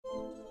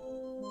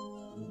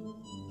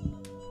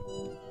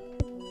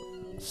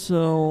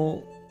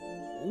So,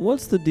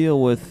 what's the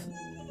deal with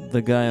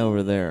the guy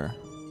over there?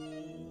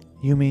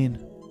 You mean...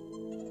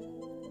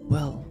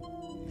 Well,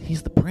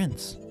 he's the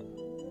prince.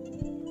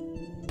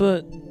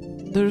 But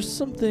there's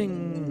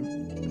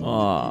something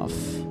off.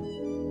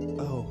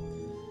 Oh.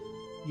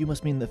 You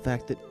must mean the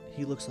fact that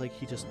he looks like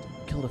he just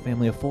killed a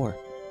family of 4.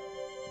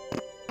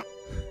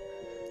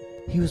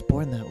 He was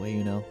born that way,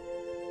 you know.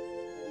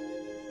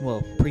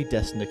 Well,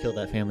 predestined to kill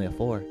that family of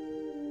 4.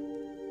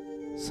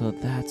 So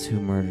that's who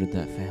murdered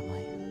that family.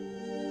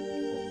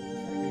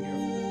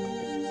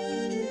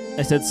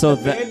 I said so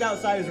that... band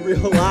outside is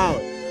real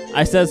loud.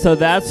 I said so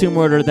that's who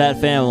murdered that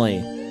family.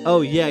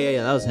 Oh, yeah,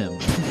 that was him.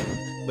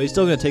 But he's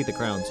still gonna take the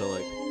crown, so,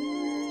 like...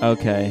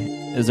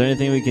 Okay. Is there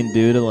anything we can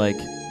do to, like,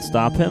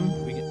 stop him?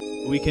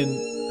 We can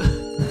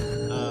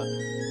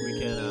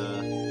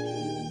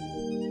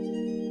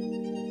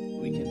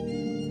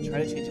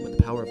try to change him with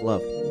the power of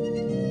love.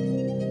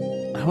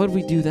 How would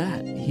we do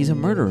that? He's a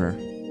murderer.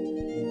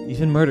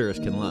 Even murderers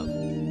can love.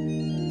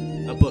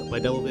 A book by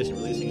Double Vision,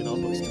 releasing in all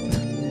bookstores.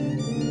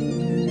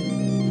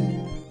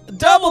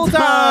 Double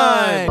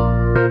time!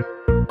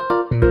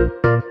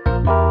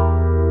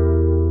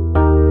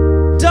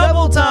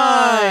 Double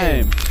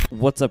time!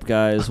 What's up,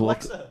 guys?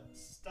 Alexa,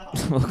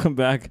 stop. Welcome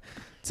back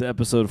to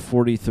episode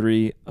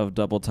 43 of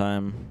Double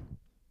Time.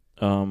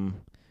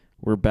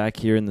 We're back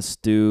here in the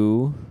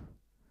stew.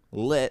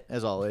 Lit,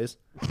 as always.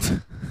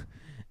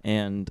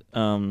 And,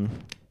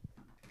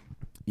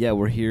 yeah,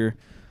 we're here.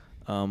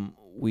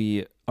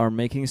 We are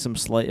making some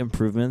slight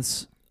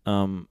improvements.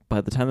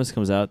 By the time this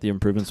comes out, the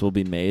improvements will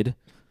be made.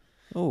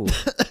 Oh.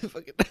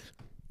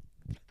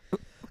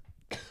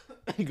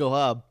 Mango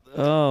Hob.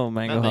 Oh,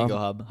 Mango Not Hob. Mango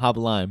Hob. Hob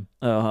Lime.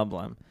 Oh, Hob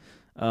Lime.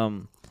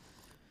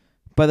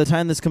 By the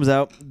time this comes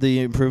out, the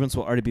improvements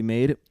will already be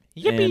made.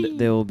 Yippee! And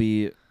they will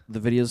be... The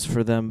videos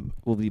for them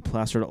will be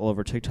plastered all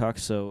over TikTok,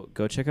 so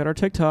go check out our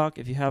TikTok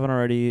if you haven't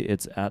already.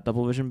 It's at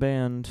Double Vision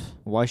Band.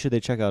 Why should they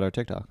check out our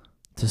TikTok?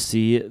 To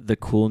see the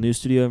cool new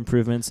studio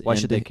improvements. Why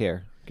should they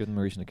care? Give them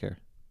a reason to care.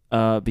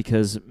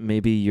 Because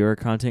maybe you're a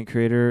content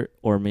creator,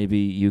 or maybe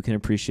you can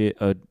appreciate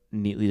a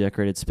neatly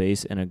decorated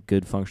space and a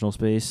good functional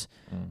space.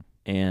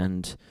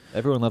 And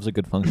everyone loves a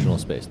good functional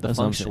space. The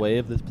feng shui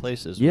of this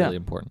place is really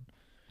important.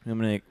 I'm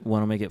going to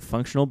want to make it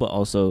functional, but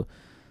also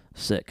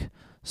sick.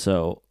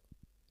 So...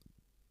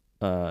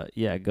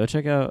 yeah, go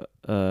check out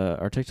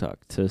our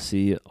TikTok to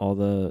see all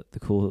the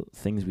cool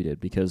things we did,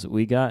 because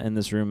we got in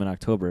this room in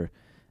October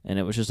and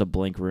it was just a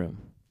blank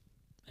room,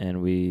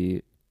 and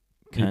we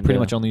pretty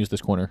much only use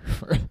this corner.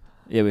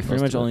 Yeah, we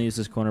pretty much only use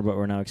this corner, but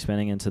we're now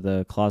expanding into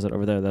the closet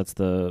over there. That's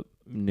the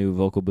new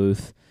vocal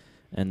booth,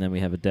 and then we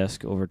have a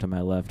desk over to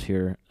my left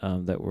here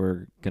that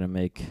we're gonna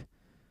make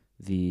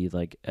the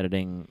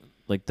editing,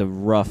 the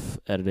rough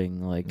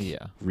editing,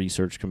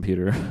 research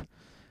computer.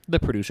 The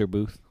producer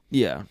booth.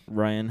 Yeah,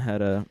 Ryan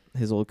had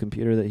his old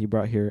computer that he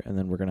brought here, and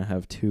then we're gonna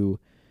have 2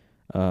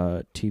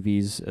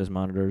 TVs as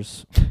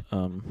monitors.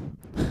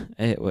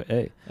 Hey,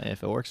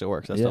 if it works, it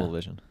works. That's Double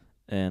Vision.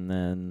 And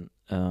then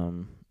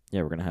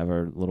we're gonna have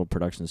our little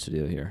production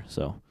studio here.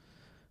 So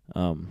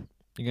you're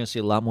gonna see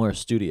a lot more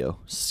Studio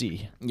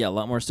C. Yeah, a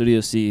lot more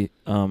Studio C.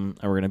 And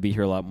we're gonna be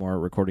here a lot more,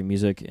 recording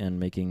music and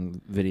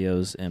making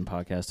videos and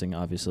podcasting,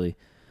 obviously.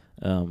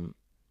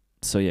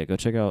 So yeah, go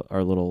check out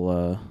our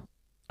little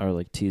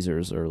our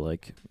teasers, or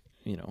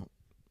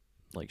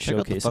check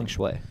out the feng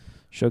shui.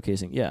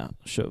 Showcasing,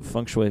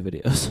 feng shui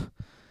videos.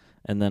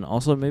 And then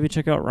also maybe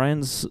check out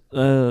Ryan's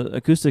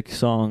acoustic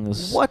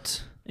songs.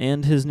 What?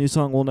 And his new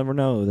song, We'll Never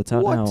Know, that's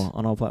out now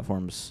on all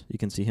platforms. You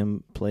can see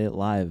him play it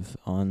live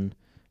on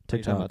TikTok. Are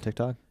you talking about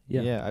TikTok?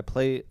 Yeah. Yeah, I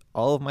play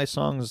all of my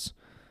songs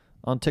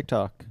on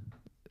TikTok.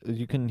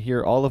 You can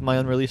hear all of my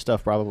unreleased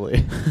stuff,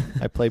 probably.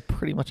 I play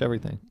pretty much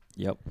everything.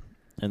 Yep.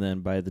 And then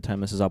by the time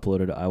this is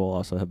uploaded, I will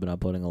also have been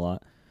uploading a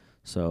lot.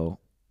 So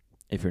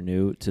if you're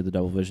new to the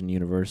Double Vision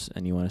universe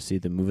and you want to see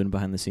the moving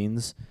behind the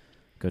scenes,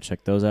 go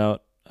check those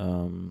out.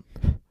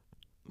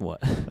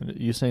 What?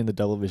 You saying the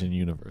Double Vision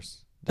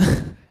universe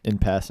in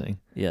passing?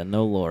 Yeah,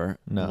 no lore.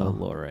 No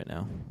lore right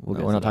now.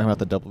 We're not talking about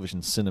the Double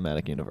Vision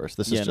cinematic universe.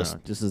 This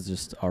is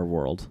just our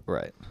world.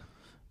 Right.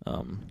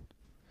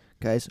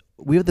 Guys,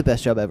 we have the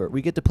best job ever.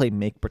 We get to play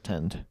make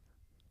pretend.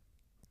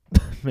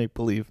 Make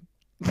believe.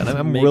 God,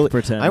 I'm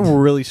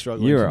really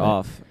struggling. You are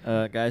off.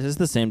 Guys, it's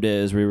the same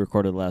day as we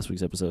recorded last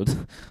week's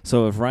episode.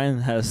 So if Ryan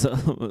has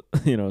some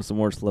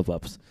more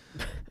slip-ups,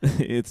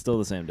 it's still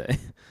the same day.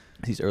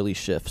 These early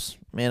shifts.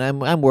 Man,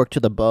 I'm worked to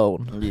the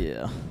bone.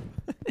 Yeah.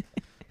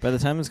 By the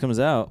time this comes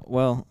out,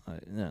 never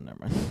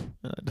mind.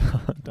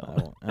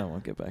 I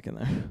won't get back in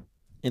there.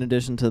 In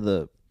addition to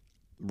the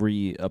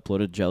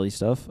re-uploaded jelly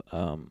stuff,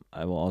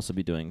 I will also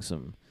be doing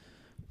some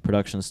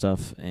production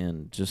stuff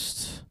and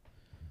just...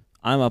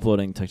 I'm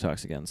uploading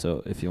TikToks again,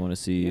 so if you want to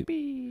see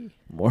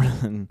more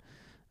than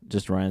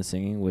just Ryan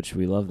singing, which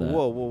we love that.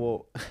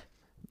 Whoa.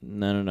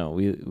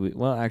 No.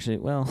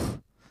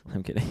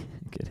 I'm kidding.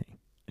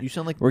 You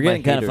sound like we're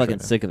getting kind of fucking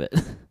right sick of it.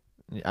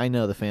 I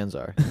know the fans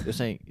are. They're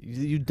saying,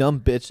 "You dumb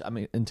bitch."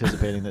 I'm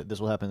anticipating that this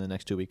will happen in the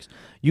next 2 weeks.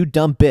 You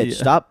dumb bitch. Yeah.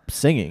 Stop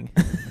singing.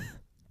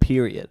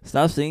 Period.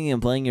 Stop singing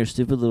and playing your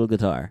stupid little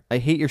guitar. I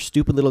hate your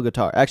stupid little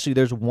guitar. Actually,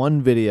 there's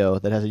one video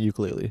that has a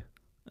ukulele.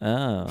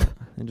 Oh,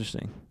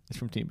 interesting. It's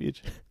from Teen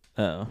Beach.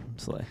 Oh,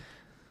 slay.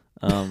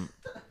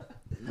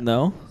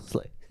 No?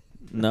 Slay.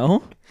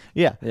 No?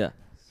 Yeah. Yeah.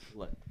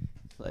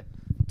 Slay.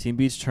 Team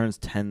Beach turns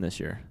 10 this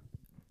year.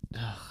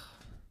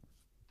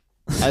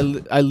 I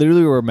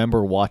literally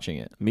remember watching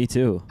it. Me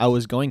too. I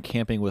was going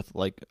camping with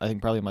I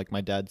think probably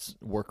my dad's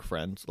work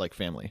friends,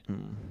 family,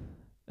 and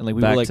we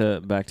back were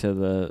back to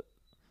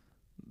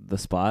the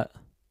spot.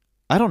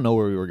 I don't know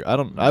where we were.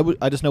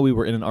 I just know we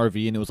were in an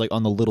RV and it was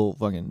on the little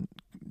fucking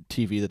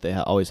TV that they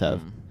always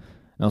have, and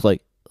I was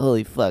like,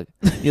 holy fuck,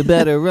 you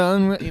better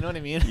run. You know what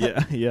I mean?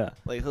 Yeah, yeah.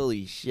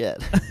 Holy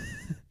shit.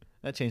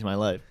 That changed my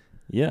life.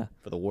 Yeah.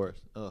 For the worse.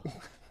 Ugh.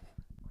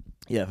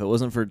 Yeah, if it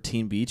wasn't for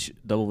Teen Beach,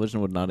 Double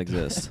Vision would not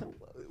exist.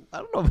 I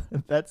don't know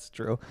if that's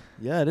true.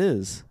 Yeah, it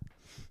is.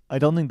 I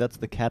don't think that's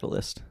the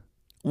catalyst.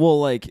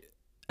 Well,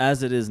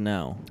 as it is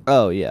now.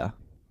 Oh, yeah.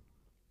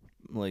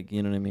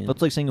 You know what I mean?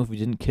 That's like saying if we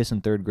didn't kiss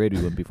in 3rd grade, we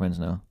wouldn't be friends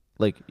now.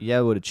 Yeah,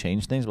 it would have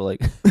changed things, but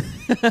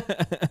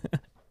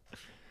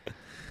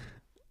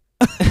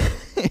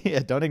yeah,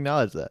 don't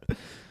acknowledge that.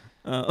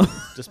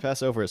 Just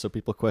pass over it so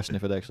people question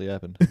if it actually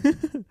happened.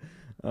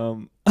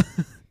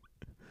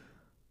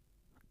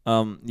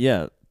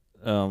 Yeah.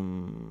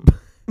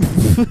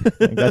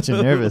 I got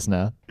you nervous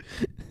now.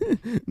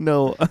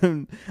 No,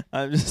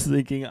 I'm just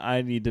thinking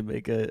I need to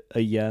make a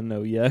yeah,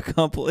 no, yeah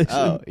compilation.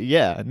 Oh,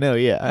 yeah, no,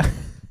 yeah.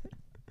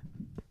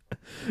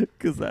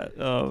 Cause man,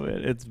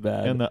 it's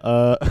bad. And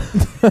the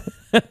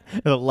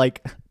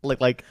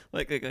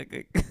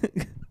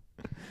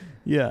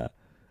yeah.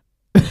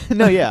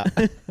 No, yeah.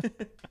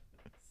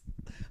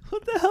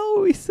 What the hell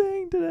are we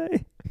saying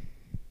today?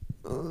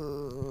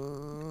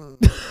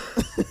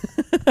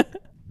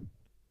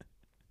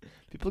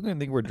 People are gonna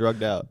think we're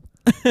drugged out.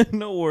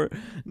 No.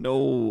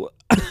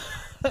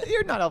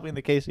 You're not helping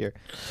the case here.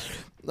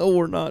 No,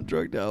 we're not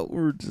drugged out.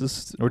 We're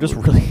just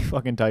really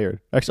fucking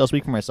tired. Actually, I'll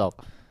speak for myself.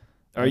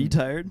 Are you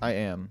tired? I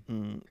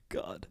am.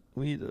 God,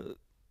 we need to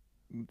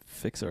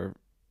fix our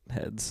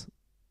heads.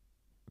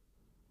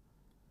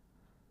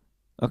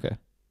 Okay.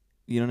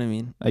 You know what I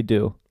mean? I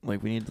do. We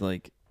need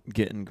to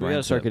get in. We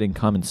gotta start getting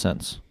common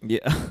sense.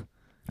 Yeah.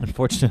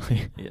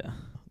 Unfortunately. Yeah,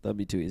 that'd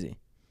be too easy.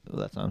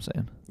 That's what I'm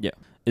saying. Yeah.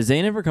 Is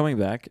Zane ever coming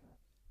back?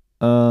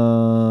 That's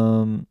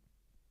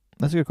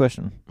a good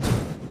question.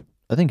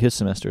 I think his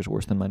semester is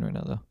worse than mine right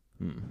now,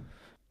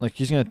 though.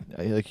 He's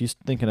he's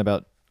thinking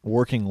about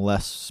working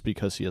less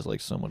because he has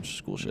so much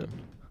school shit.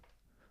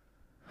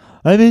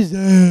 I miss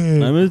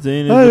Zane. I miss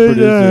Zane as the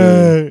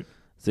producer.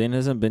 Zane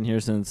hasn't been here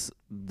since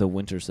the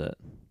winter set.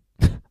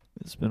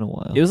 It's been a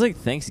while. It was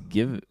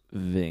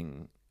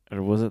Thanksgiving,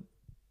 or was it?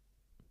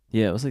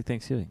 Yeah, it was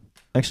Thanksgiving.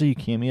 Actually, you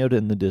cameoed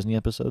in the Disney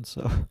episode,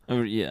 so.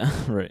 Yeah,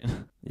 right.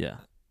 Yeah.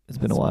 It's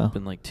been a while. It's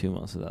been 2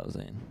 months without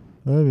Zane.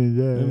 I miss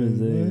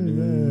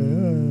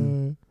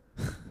Zane.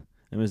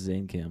 I miss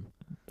Zane Cam.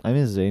 I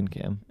miss Zane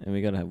Cam. And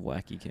we gotta have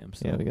wacky cam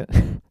still. Yeah,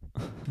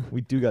 we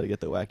do gotta get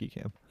the wacky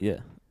cam. Yeah.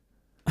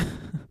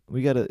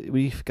 We've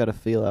gotta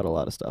feel out a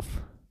lot of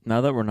stuff.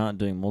 Now that we're not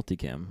doing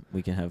multicam,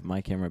 we can have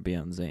my camera be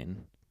on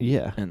Zane.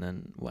 Yeah. And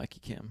then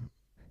wacky cam.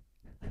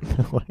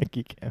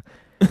 Wacky cam.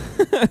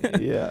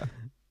 Yeah.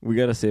 We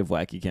gotta save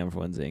wacky cam for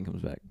when Zane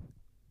comes back.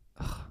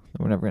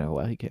 We're never gonna have a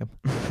wacky cam.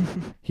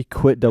 He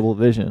quit Double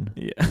Vision.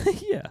 Yeah.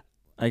 Yeah.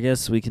 I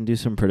guess we can do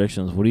some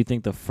predictions. What do you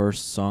think the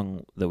first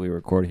song that we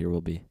record here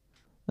will be?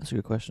 That's a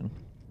good question.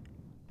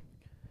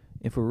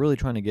 If we're really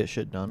trying to get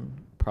shit done,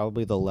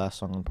 probably the last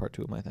song on part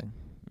 2 of my thing.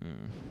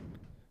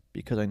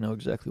 Because I know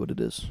exactly what it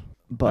is.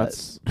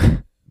 But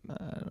I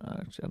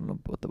don't know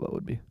what the what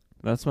would be.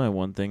 That's my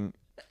one thing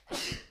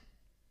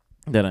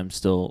that I'm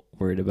still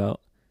worried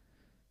about.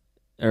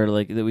 Or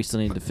that we still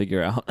need to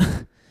figure out.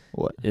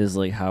 What? Is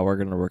how we're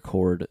gonna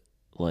record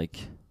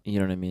you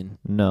know what I mean?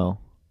 No.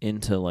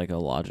 Into a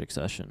Logic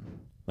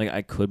session.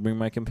 I could bring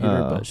my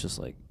computer, but it's just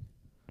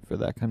for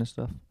that kind of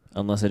stuff.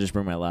 Unless I just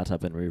bring my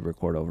laptop and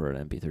re-record over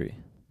an MP3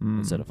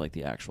 instead of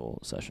the actual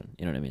session.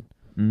 You know what I mean?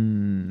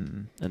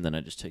 And then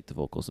I just take the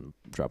vocals and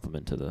drop them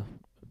into the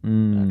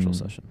actual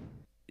session.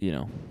 You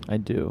know? I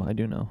do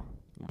know.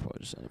 We'll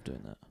probably just end up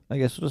doing that. I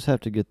guess we'll just have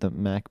to get the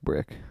Mac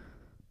brick.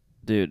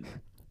 Dude,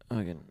 you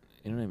know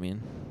what I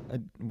mean?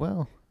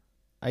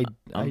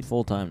 I'm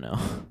full-time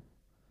now.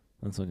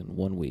 That's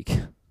 1 week.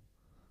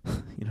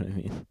 You know what I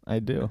mean? I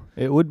do.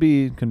 It would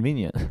be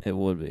convenient. It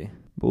would be.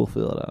 But we'll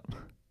fill it out.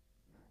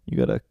 You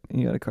got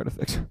a car to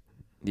fix.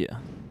 Yeah.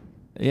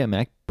 Yeah,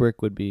 Mac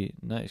brick would be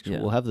nice. Yeah.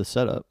 We'll have the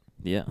setup.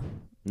 Yeah.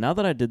 Now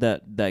that I did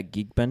that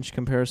Geekbench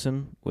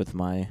comparison with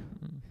my,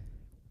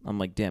 I'm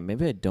damn,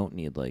 maybe I don't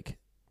need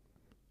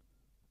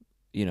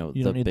you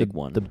the don't need big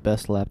one. The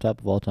best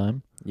laptop of all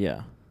time.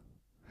 Yeah.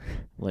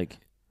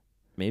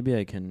 Maybe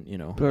I can,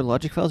 But our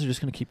Logic files are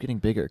just going to keep getting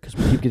bigger because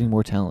we keep getting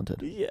more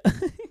talented. Yeah.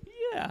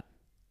 Yeah.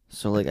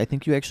 So, I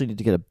think you actually need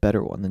to get a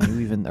better one than you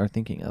even are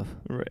thinking of.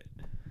 Right.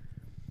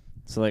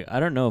 So like I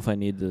don't know if I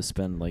need to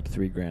spend like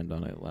 $3,000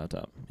 on a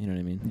laptop. You know what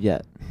I mean?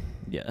 Yet.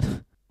 Yeah.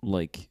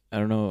 Like I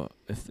don't know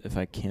if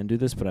I can do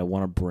this, but I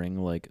want to bring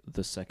like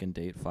the second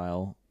date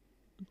file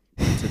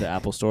to the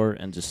Apple Store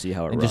and just see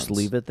how it runs. And just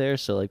leave it there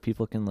so like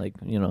people can like,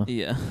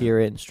 Yeah. hear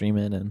it and stream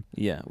it and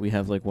Yeah, we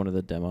have like one of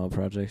the demo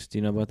projects. Do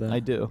you know about that? I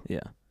do.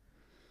 Yeah.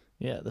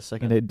 Yeah, the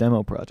second date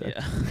demo project.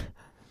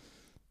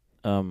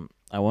 Yeah.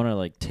 I want to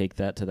like take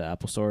that to the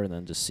Apple Store and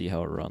then just see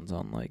how it runs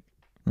on like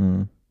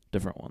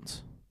different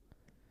ones.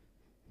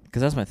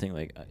 Because that's my thing.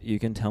 Like you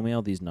can tell me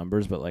all these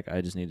numbers, but like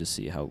I just need to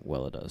see how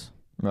well it does.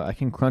 Right, I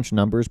can crunch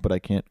numbers, but I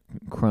can't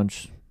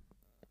crunch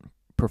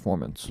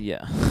performance.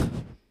 Yeah.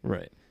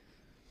 Right.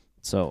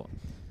 So,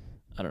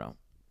 I don't know.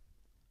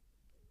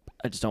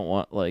 I just don't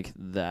want like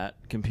that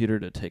computer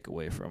to take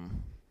away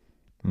from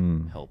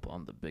help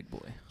on the big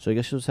boy. So I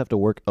guess you'll just have to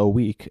work a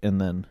week and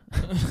then.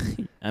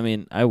 I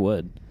mean, I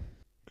would.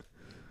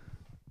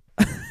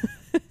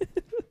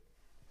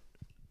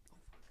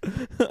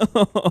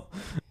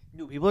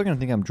 Dude, people are gonna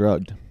think I'm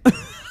drugged.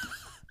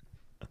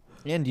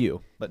 And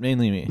you, but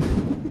mainly me.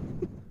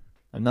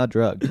 I'm not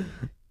drugged.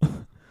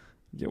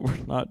 Yeah, we're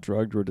not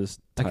drugged. We're just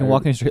tired. I can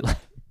walk in a straight line.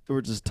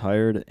 We're just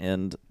tired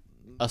and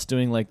Us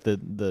doing like the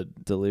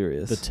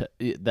delirious.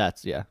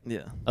 that's yeah.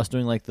 Yeah. Us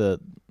doing like the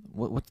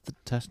what's the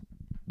test?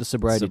 The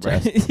sobriety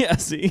test. Yeah.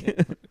 See.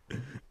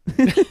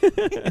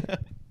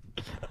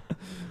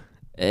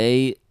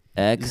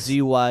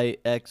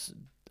 ZYX.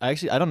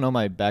 I don't know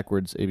my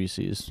backwards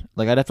ABCs.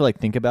 Like I'd have to like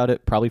think about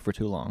it probably for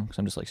too long because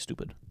I'm just like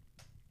stupid.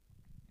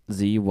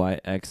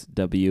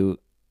 ZYXW.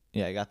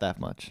 Yeah, I got that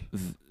much.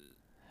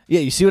 Yeah,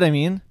 you see what I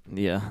mean?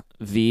 Yeah.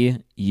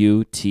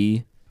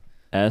 VUTS.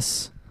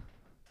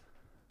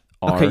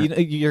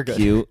 Okay, you're good.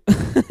 Q.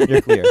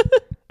 You're clear.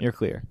 You're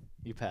clear.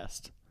 You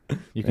passed.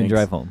 You can Thanks.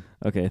 drive home.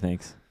 Okay,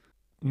 thanks.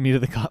 Me to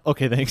the cop.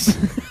 Okay, thanks.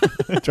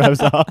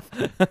 Drives off.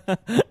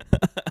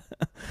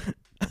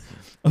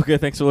 Okay,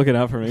 thanks for looking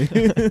out for me.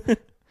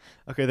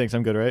 Okay, thanks.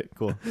 I'm good, right?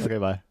 Cool. Okay,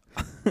 bye.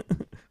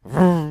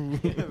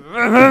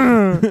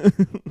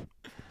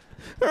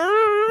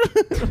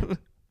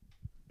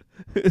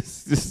 It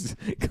just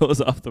goes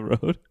off the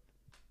road.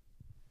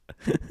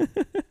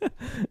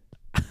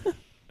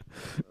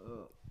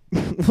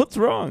 What's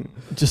wrong?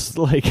 Just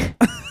like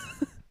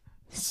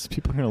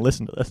people are gonna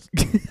listen to this.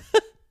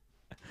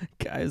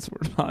 Guys,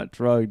 we're not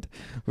drugged.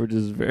 We're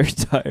just very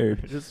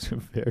tired. We're just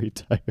very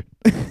tired.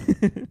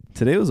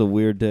 Today was a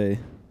weird day.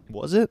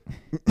 Was it?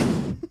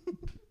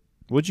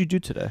 What'd you do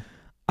today?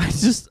 I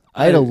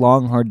had a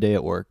long, hard day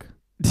at work.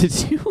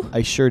 Did you?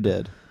 I sure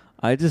did.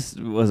 I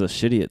just was a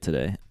shitty at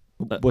today.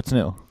 What's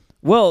new?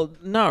 Well,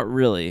 not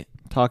really.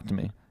 Talk to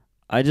me.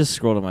 I just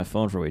scrolled on my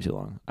phone for way too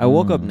long. I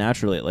woke up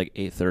naturally at like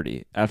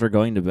 8:30 after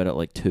going to bed at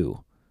like 2.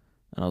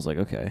 And I was like,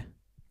 okay.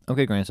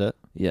 Okay, Grandset.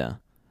 Yeah.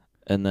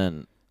 And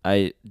then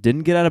I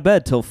didn't get out of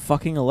bed till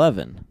fucking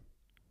 11.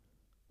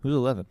 Who's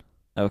 11?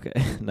 Okay,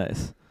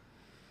 nice.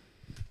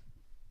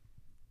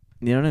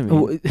 You know what I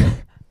mean?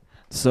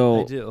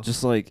 So, I do.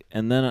 just like,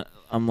 and then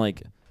I'm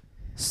like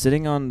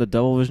sitting on the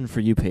Double Vision For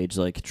You page,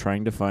 like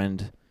trying to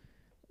find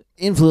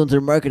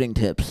influencer marketing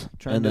tips.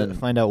 Trying to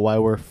find out why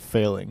we're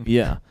failing.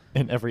 Yeah.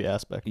 In every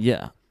aspect.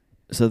 Yeah.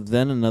 So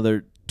then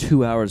another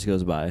 2 hours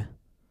goes by.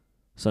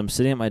 So I'm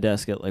sitting at my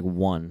desk at like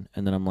 1,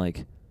 and then I'm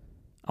like,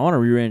 I want to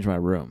rearrange my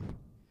room.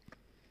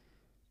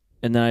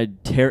 And then I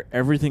tear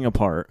everything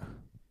apart.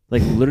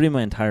 Like literally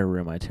my entire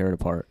room, I tear it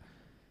apart.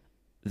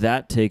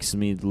 That takes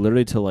me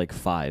literally till like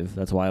 5.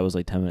 That's why I was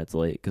like 10 minutes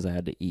late, because I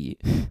had to eat.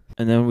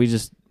 And then we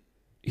just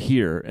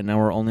here, and now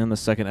we're only on the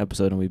second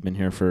episode, and we've been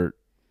here for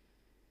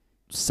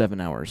 7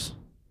 hours.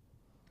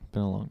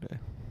 Been a long day.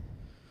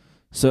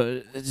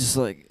 So it's just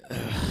like,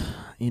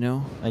 you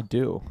know? I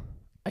do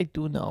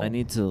know. I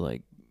need to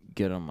like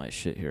get on my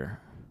shit here.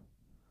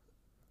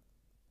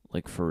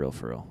 Like for real.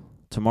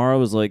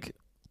 Tomorrow is like...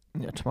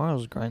 Yeah,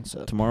 tomorrow's grind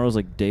set. Tomorrow's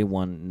like day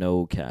 1,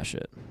 no cat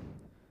shit.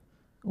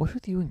 What's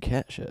with you and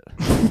cat shit?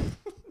 That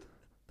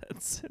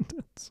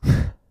sentence.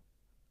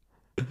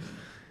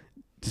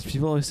 Just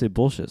people always say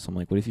bullshit, so I'm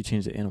like, what if you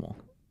change the animal?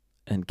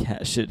 And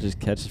cat shit just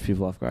catches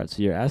people off guard,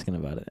 so you're asking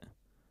about it.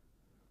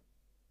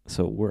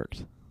 So it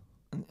worked.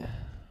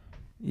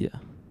 Yeah.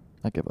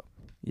 I give up.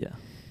 Yeah.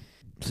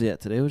 So yeah,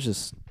 today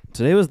was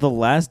the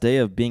last day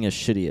of being a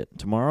shittiot.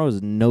 Tomorrow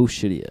is no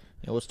shittiot.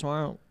 Yeah, what's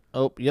tomorrow?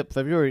 Oh, yep,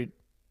 February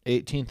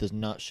 18th is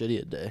not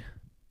shittiot day.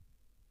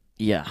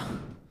 Yeah.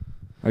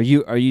 Are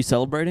you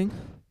celebrating?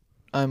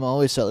 I'm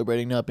always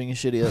celebrating not being a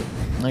shittiot.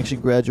 I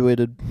actually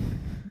graduated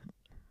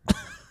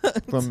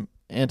from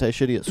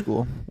anti-shittiot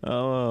school.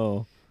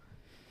 Oh.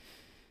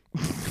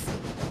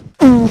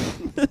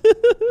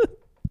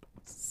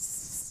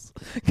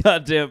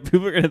 God damn,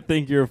 people are gonna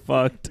think you're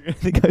fucked. I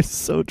think I'm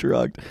so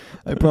drugged.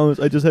 I promise.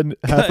 I just had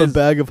half a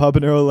bag of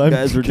habanero lime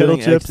Guys, we're kettle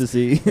doing chips.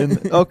 ecstasy.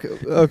 And,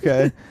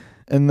 okay.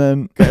 And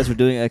then Guys, we're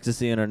doing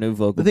ecstasy in our new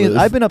vocal the thing booth.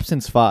 is, I've been up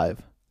since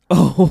 5.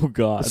 Oh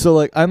God. So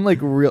like I'm like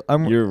real.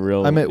 You're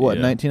real. I'm at what,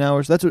 yeah. 19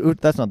 hours? That's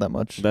not that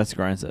much. That's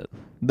grind set.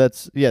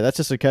 That's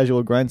just a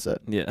casual grind set.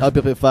 Yeah. I'll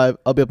be up at 5.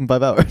 I'll be up in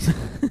 5 hours.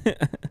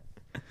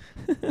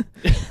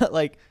 But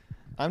like,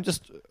 I'm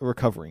just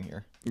recovering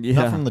here. Yeah.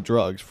 Not from the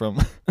drugs. From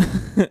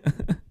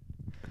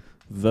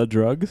the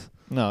drugs.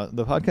 No,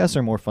 the podcasts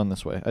are more fun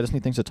this way. I just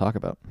need things to talk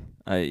about.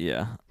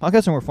 Yeah.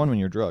 Podcasts are more fun when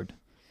you're drugged.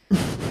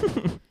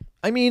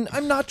 I mean,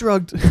 I'm not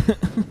drugged.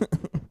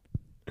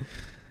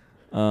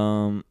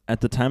 At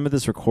the time of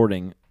this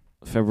recording,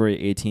 February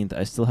 18th,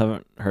 I still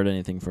haven't heard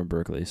anything from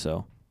Berkeley,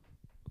 so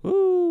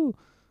woo.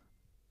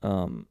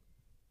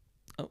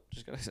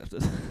 Just got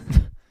accepted.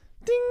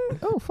 Ding.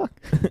 Oh, fuck.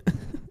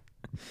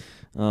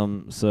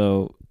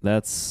 So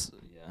that's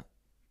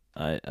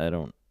I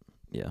don't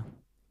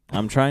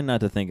I'm trying not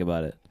to think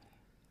about it,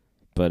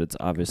 but it's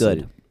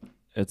obviously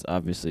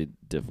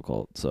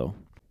difficult, so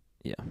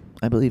yeah.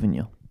 I believe in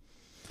you.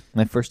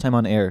 My first time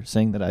on air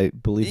saying that I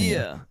believe in you.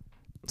 Yeah.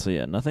 So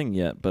yeah, nothing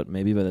yet, but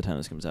maybe by the time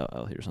this comes out,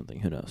 I'll hear something.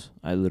 Who knows?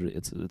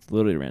 It's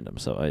literally random,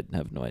 so I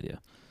have no idea.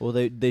 Well,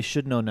 they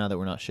should know now that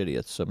we're not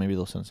shitty, so maybe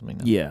they'll send something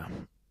now. Yeah,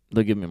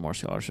 they'll give me more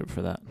scholarship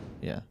for that.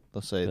 Yeah,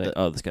 they'll say like, that.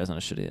 Oh, this guy's not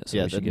a shit idiot. So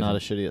yeah, we should that's not a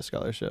shit idiot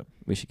scholarship.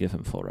 We should give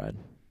him full ride.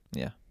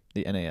 Yeah,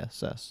 the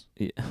NASS.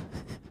 Yeah,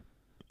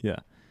 yeah,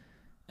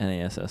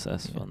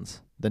 NASSS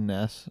funds. The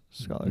NAS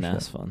scholarship.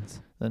 NAS funds.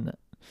 The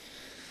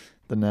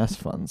NAS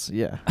funds.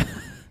 Yeah.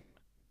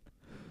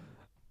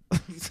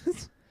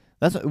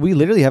 We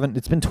literally haven't.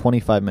 It's been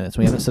 25 minutes.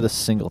 We haven't said a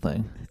single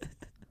thing.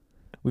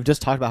 We've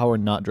just talked about how we're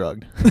not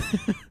drugged.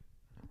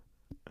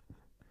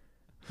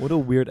 What a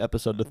weird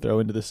episode to throw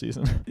into this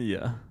season.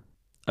 Yeah.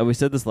 We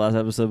said this last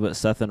episode, but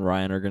Seth and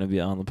Ryan are going to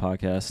be on the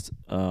podcast.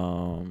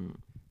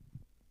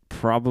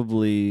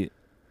 Probably.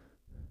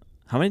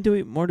 How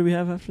many more do we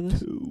have after this?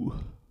 2.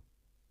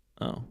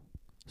 Oh.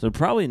 So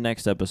probably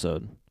next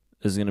episode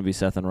is going to be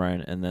Seth and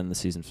Ryan, and then the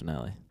season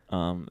finale.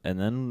 And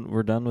then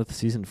we're done with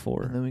season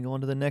 4. And then we go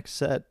on to the next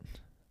set.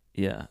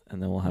 Yeah,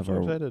 and then we'll have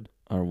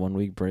our 1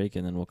 week break,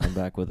 and then we'll come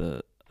back with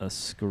a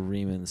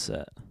screaming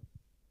set.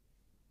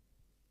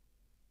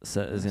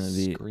 Set is going to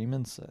be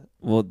screaming set.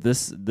 Well,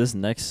 this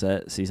next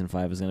set, season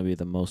 5, is going to be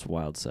the most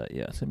wild set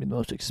yet. It's going to be the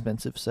most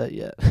expensive set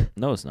yet.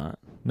 No, it's not.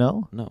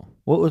 No? No.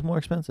 What was more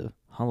expensive?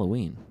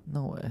 Halloween.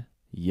 No way.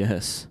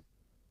 Yes.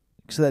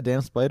 See that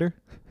damn spider?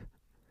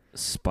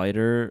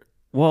 Spider.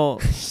 Well,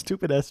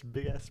 stupid ass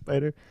big ass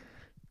spider.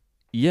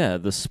 Yeah,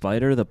 the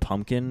spider, the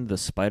pumpkin, the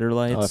spider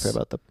lights. Oh, I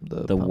forgot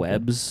about the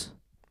webs.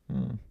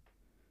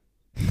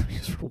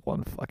 Just for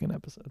one fucking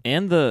episode.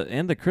 And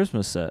the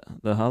Christmas set,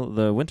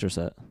 the winter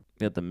set.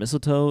 You got the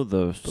mistletoe,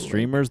 the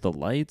streamers, the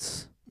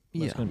lights.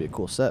 Yeah, it's gonna be a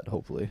cool set,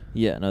 hopefully.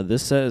 Yeah, no,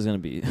 this set is gonna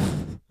be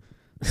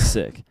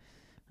sick,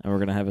 and we're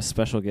gonna have a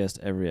special guest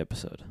every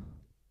episode.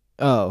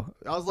 Oh,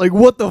 I was like,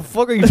 what the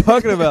fuck are you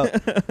talking about?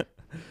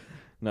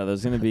 No,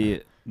 there's gonna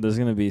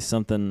be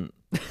something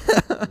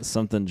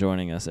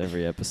joining us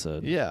every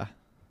episode. Yeah.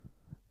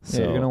 So,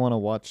 yeah, you're gonna want to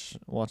watch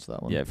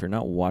that one. Yeah, if you're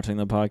not watching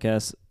the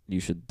podcast, you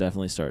should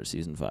definitely start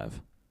season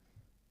 5.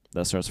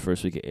 That starts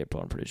first week of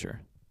April, I'm pretty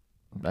sure.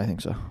 I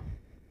think so.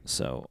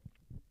 So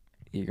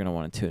you're gonna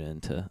want to tune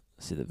in to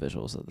see the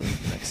visuals of the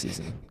next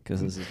season,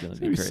 because this is gonna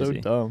be crazy. So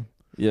dumb.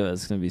 Yeah,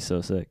 it's gonna be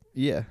so sick.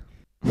 Yeah.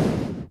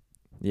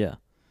 Yeah.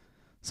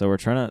 So we're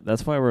trying to.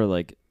 That's why we're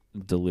like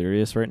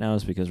delirious right now,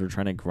 is because we're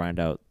trying to grind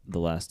out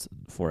the last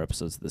 4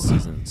 episodes of the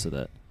season so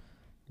that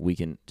we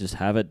can just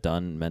have it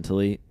done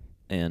mentally,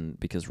 and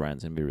because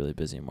Ryan's gonna be really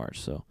busy in March,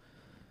 so.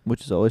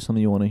 Which is always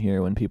something you want to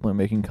hear when people are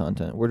making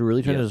content. We're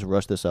really trying to just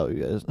rush this out,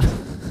 you guys.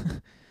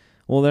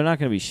 Well, they're not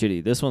going to be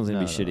shitty. This one's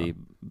going to be shitty.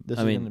 This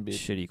I is mean, gonna be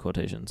shitty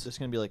quotations. This is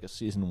going to be like a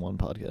season 1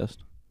 podcast.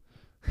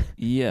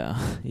 Yeah,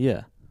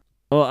 yeah.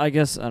 Well, I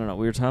guess, I don't know.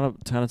 We were trying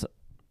to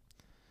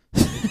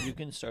You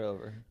can start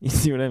over. You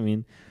see what I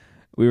mean?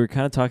 We were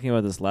kind of talking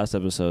about this last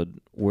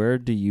episode. Where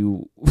do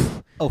you...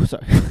 Oh,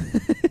 sorry.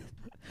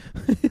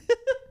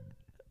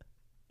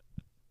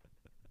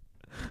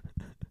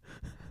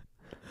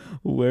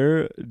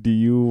 Where do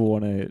you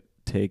want to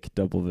take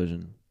Double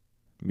Vision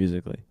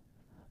musically?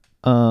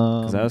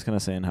 Because I was kind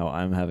of saying how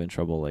I'm having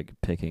trouble like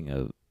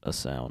picking a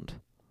sound.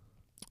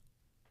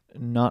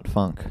 Not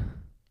funk.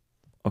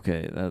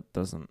 Okay, that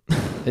doesn't...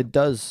 It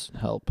does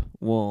help.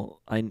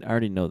 Well, I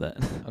already know that.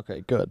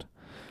 Okay, good.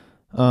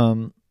 I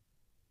don't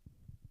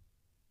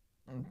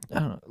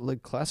know.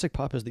 Like, classic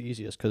pop is the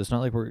easiest, because it's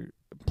not like we're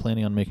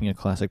planning on making a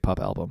classic pop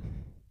album.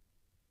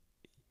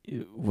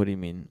 What do you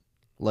mean?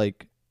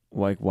 Like,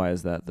 why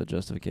is that the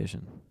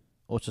justification?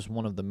 Well, it's just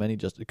one of the many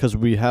because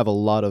we have a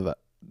lot of,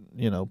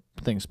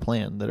 things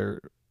planned that are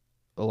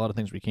a lot of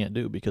things we can't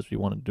do because we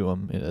want to do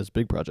them as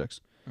big projects.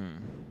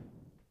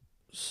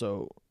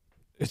 So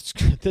it's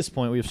at this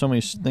point we have so many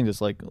things. It's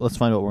like, let's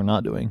find what we're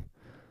not doing.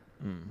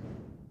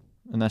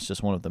 And that's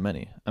just one of the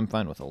many. I'm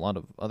fine with a lot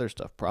of other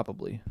stuff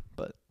probably,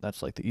 but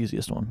that's like the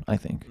easiest one, I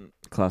think.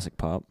 Classic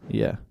pop.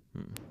 Yeah.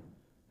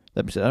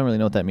 That being said, I don't really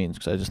know what that means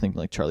because I just think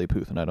like Charlie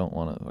Puth, and I don't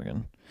want to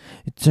fucking.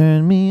 It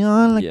turned me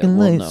on like a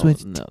light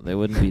switch. No, they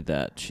wouldn't be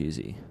that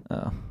cheesy.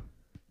 Oh,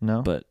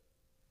 no. But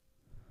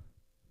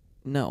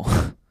no.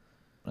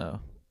 Oh.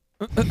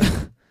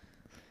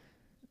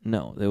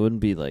 No, they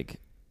wouldn't be like,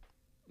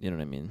 you know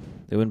what I mean?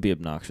 They wouldn't be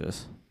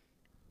obnoxious.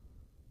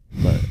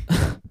 But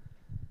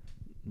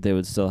they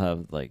would still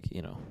have like,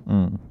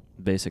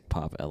 basic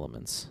pop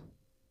elements.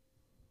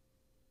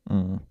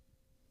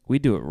 We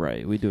do it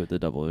right. We do it the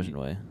Double Vision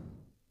way.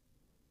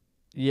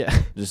 Yeah.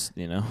 Just,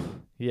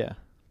 Yeah.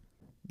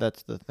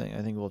 That's the thing.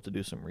 I think we'll have to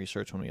do some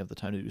research when we have the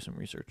time to do some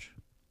research.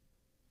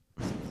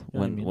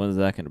 When is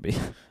that going to be?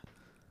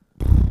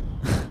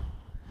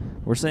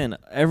 We're saying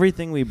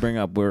everything we bring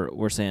up.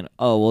 We're saying,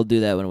 oh, we'll do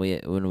that when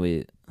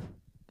we.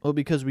 Well,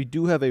 because we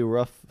do have a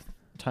rough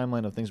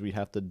timeline of things we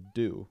have to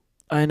do.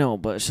 I know,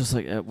 but it's just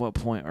like, at what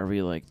point are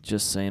we like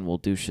just saying we'll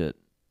do shit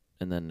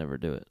and then never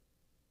do it?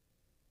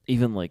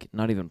 Even like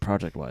not even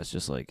project wise,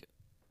 just like,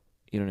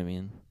 you know what I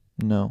mean?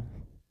 No.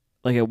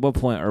 Like, at what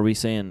point are we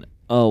saying,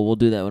 oh, we'll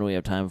do that when we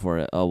have time for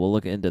it? Oh, we'll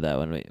look into that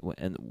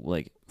and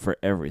like for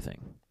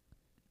everything.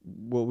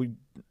 Well, we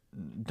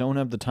don't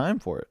have the time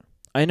for it.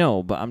 I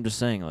know, but I'm just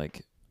saying,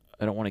 like,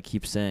 I don't want to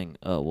keep saying,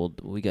 oh, well,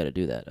 we got to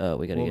do that. Oh,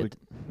 we got to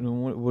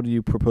what do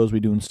you propose we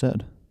do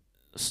instead?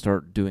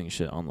 Start doing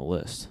shit on the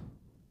list.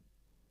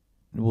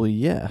 Well,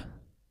 yeah.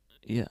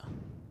 Yeah.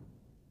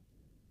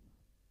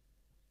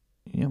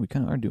 Yeah, we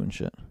kind of are doing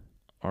shit.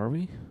 Are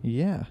we?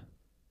 Yeah.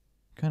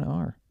 Kind of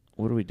are.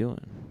 What are we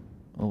doing?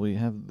 Well, we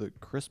have the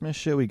Christmas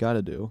shit we got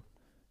to do,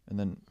 and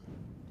then,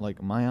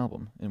 like, my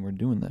album, and we're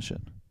doing that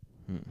shit.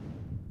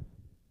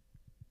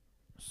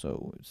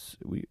 So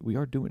we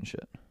are doing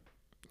shit.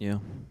 Yeah.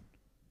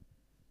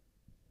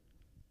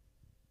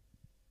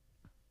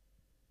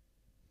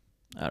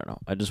 I don't know.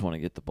 I just want to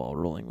get the ball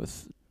rolling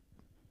with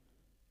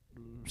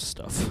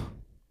stuff.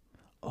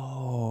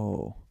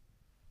 Oh.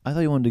 I thought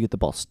you wanted to get the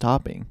ball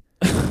stopping.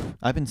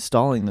 I've been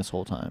stalling this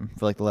whole time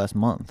for like the last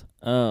month.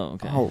 Oh,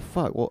 okay. Oh,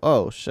 fuck. Well,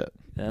 oh, shit.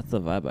 That's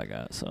the vibe I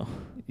got, so.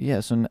 Yeah,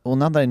 so,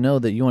 now that I know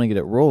that you want to get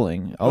it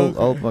rolling,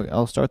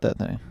 I'll start that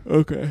thing.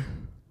 Okay.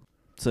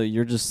 So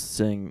you're just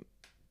saying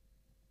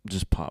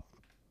just pop?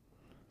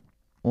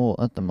 Well,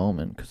 at the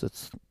moment, because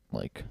it's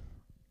like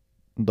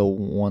the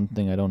one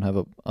thing I don't have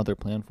a other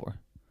plan for.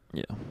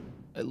 Yeah.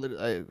 I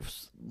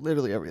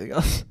literally everything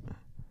else.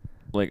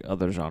 Like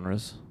other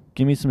genres?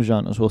 Give me some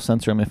genres. We'll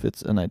censor them if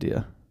it's an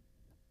idea.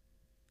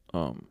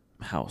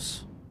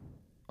 House.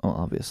 Oh,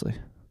 obviously.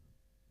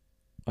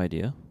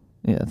 Idea?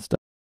 Yeah, it's stuff.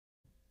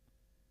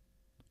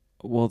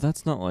 Well,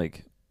 that's not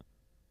like...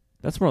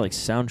 That's more like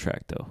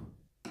soundtrack, though.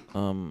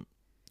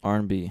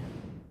 R&B.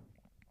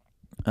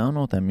 I don't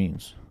know what that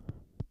means.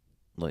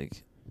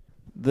 Like,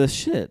 the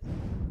shit.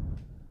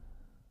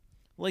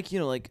 Like,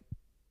 like,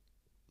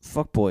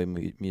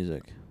 fuckboy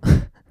music.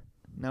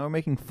 Now we're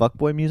making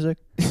fuckboy music?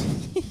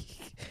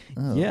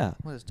 Oh, yeah.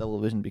 What does Double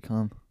Vision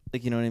become?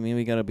 Like, you know what I mean?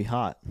 We gotta be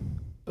hot.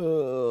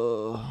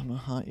 I'm not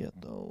hot yet,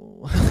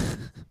 though.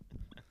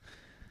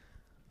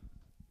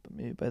 But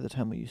maybe by the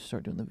time we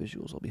start doing the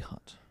visuals, I'll be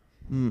hot.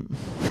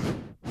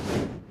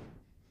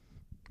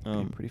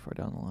 Pretty far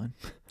down the line.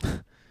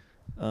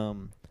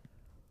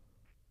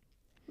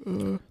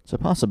 It's a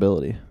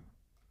possibility.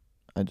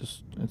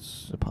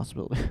 It's a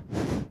possibility.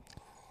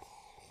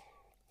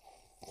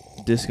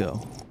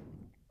 Disco.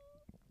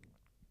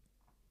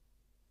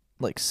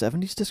 Like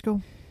 70s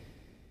disco?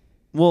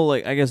 Well,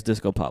 like, I guess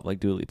disco pop,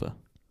 like Dua Lipa.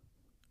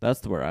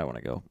 That's where I want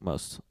to go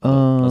most.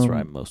 That's where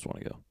I most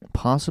want to go.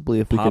 Possibly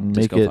if pop, we can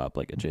make it pop,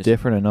 like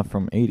different enough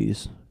from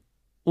 80s.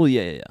 Well,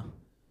 yeah.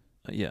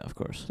 Yeah, of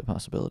course. It's a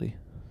possibility.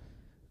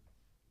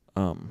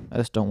 I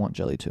just don't want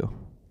Jelly 2.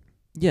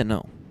 Yeah,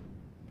 no.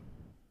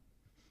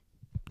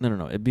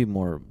 No. It'd be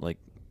more like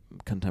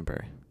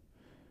contemporary.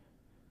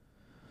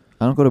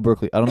 I don't go to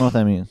Berkeley. I don't know what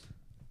that means.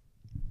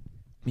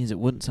 Means it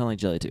wouldn't sound like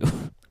Jelly 2.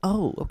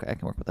 Oh, okay. I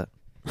can work with that.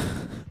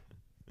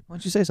 Why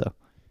don't you say so?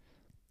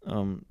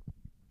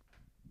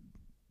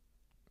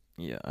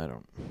 Yeah, I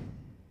don't.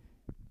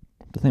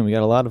 The thing, we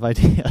got a lot of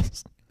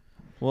ideas.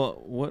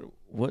 Well,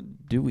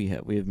 what do we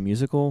have? We have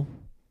musical.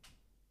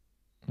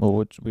 Well,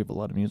 we have a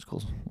lot of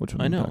musicals. Which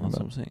one? I know. That's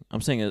What I'm saying.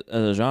 I'm saying as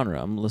a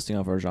genre. I'm listing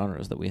off our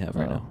genres that we have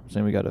right now.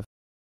 Saying we got a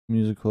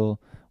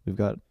musical. We've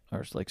got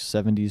our like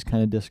 70s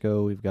kind of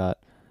disco. We've got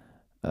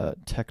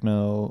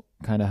techno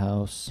kind of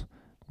house.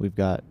 We've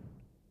got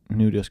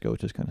new disco,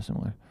 which is kind of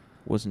similar.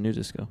 What's new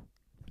disco?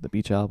 The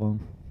Beach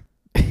album.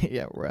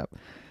 Yeah, rap.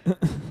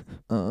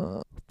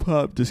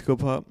 Pop, disco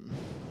pop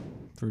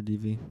for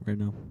DV right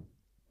now.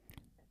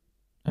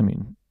 I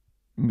mean,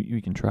 we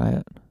can try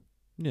it.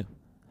 Yeah.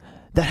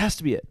 That has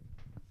to be it.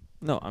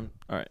 No, I'm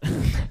all right.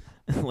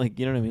 Like,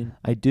 you know what I mean?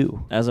 I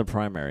do. As a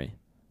primary,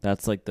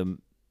 that's like the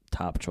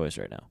top choice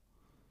right now.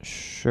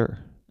 Sure.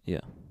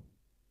 Yeah.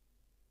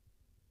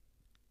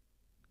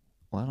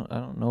 Well, I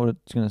don't know what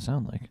it's gonna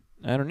sound like.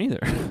 I don't either.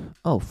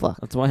 Oh fuck.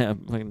 That's why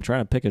I'm like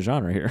trying to pick a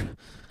genre here.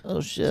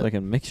 Oh shit. So I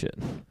can mix shit.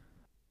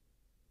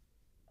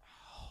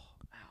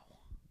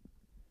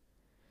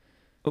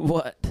 Ow.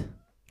 What?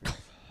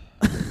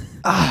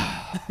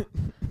 Ah.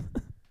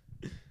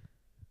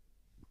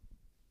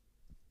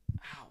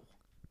 Ow.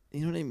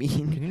 You know what I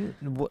mean? Can you?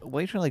 Why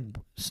are you trying to like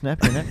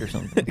snap your neck or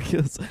something?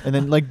 And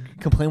then like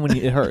complain when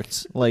it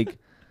hurts? Like,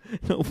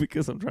 no,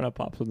 because I'm trying to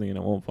pop something and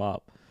it won't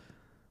pop.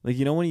 Like,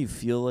 you know when you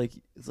feel like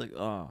it's like,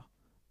 oh,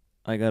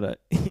 I gotta.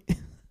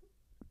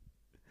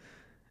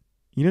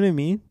 You You know what I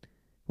mean?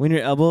 When your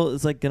elbow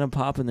is like gonna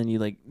pop and then you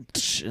like,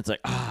 it's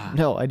like ah.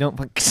 No, I don't.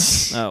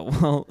 Oh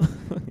well.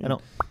 I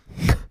don't.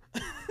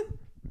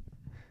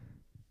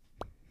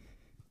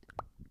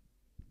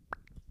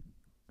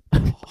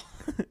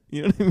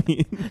 You know what I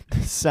mean?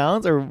 The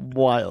sounds are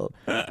wild.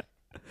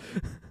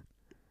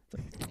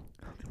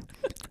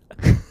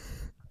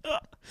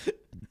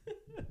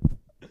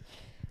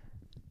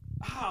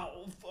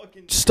 Ow!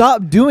 Fucking.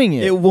 Stop doing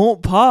it. It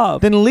won't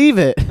pop. Then leave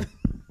it.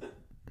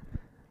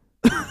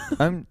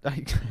 I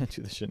can't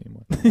do this shit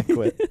anymore. I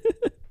quit.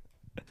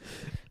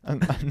 I'm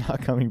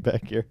not coming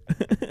back here.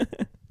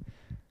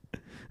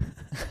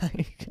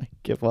 I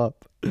give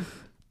up.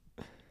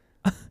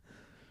 All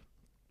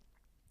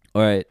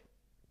right.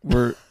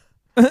 We're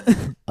all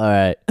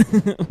right.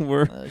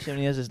 We're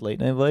Shimmy has his late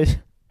night voice.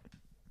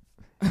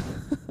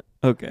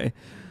 okay.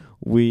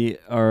 We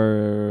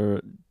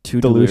are too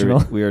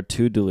delusional. We are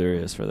too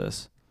delirious for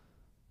this,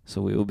 so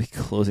we will be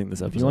closing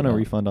this episode. If you want a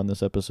refund on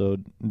this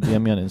episode,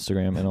 DM me on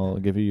Instagram and I'll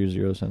give you your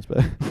 0 cents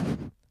back.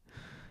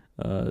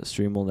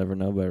 Stream Will Never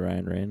Know by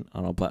Ryan Rain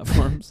on all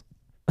platforms.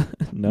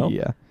 No.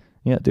 Yeah.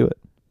 Do it.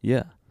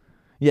 Yeah.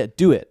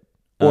 Do it.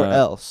 Or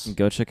else.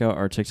 Go check out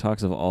our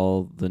TikToks of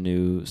all the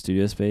new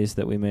studio space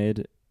that we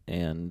made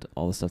and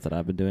all the stuff that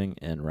I've been doing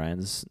and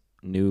Ryan's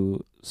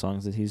new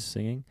songs that he's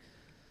singing.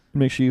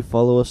 Make sure you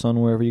follow us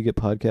on wherever you get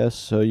podcasts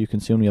so you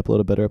can see when we upload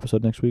a better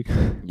episode next week.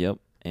 Yep.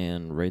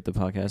 And rate the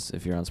podcast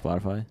if you're on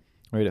Spotify.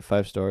 Rate it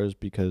 5 stars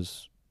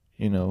because,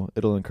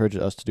 it'll encourage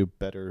us to do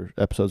better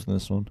episodes than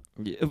this one.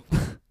 Yep.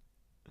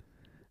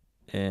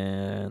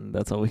 And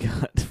that's all we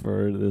got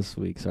for this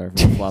week. Sorry for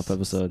the flop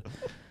episode.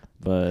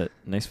 But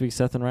next week,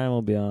 Seth and Ryan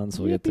will be on,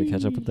 so we get to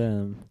catch up with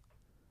them.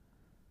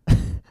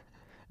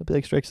 It'll be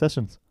like Strike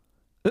Sessions.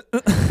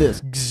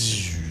 This.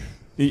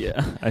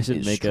 Yeah, I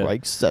should make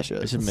Strike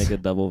Sessions. I should make a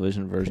double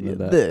vision version of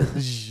that.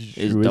 This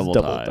is double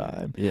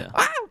time. Yeah.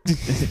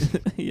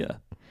 Yeah.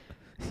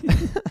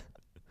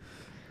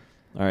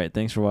 All right.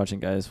 Thanks for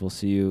watching, guys. We'll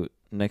see you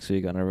next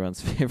week on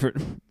everyone's favorite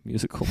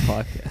musical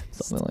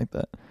podcast. Something like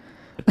that.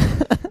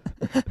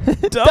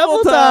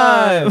 Double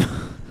time.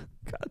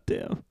 God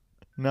damn.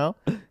 No?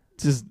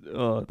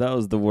 That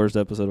was the worst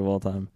episode of all time.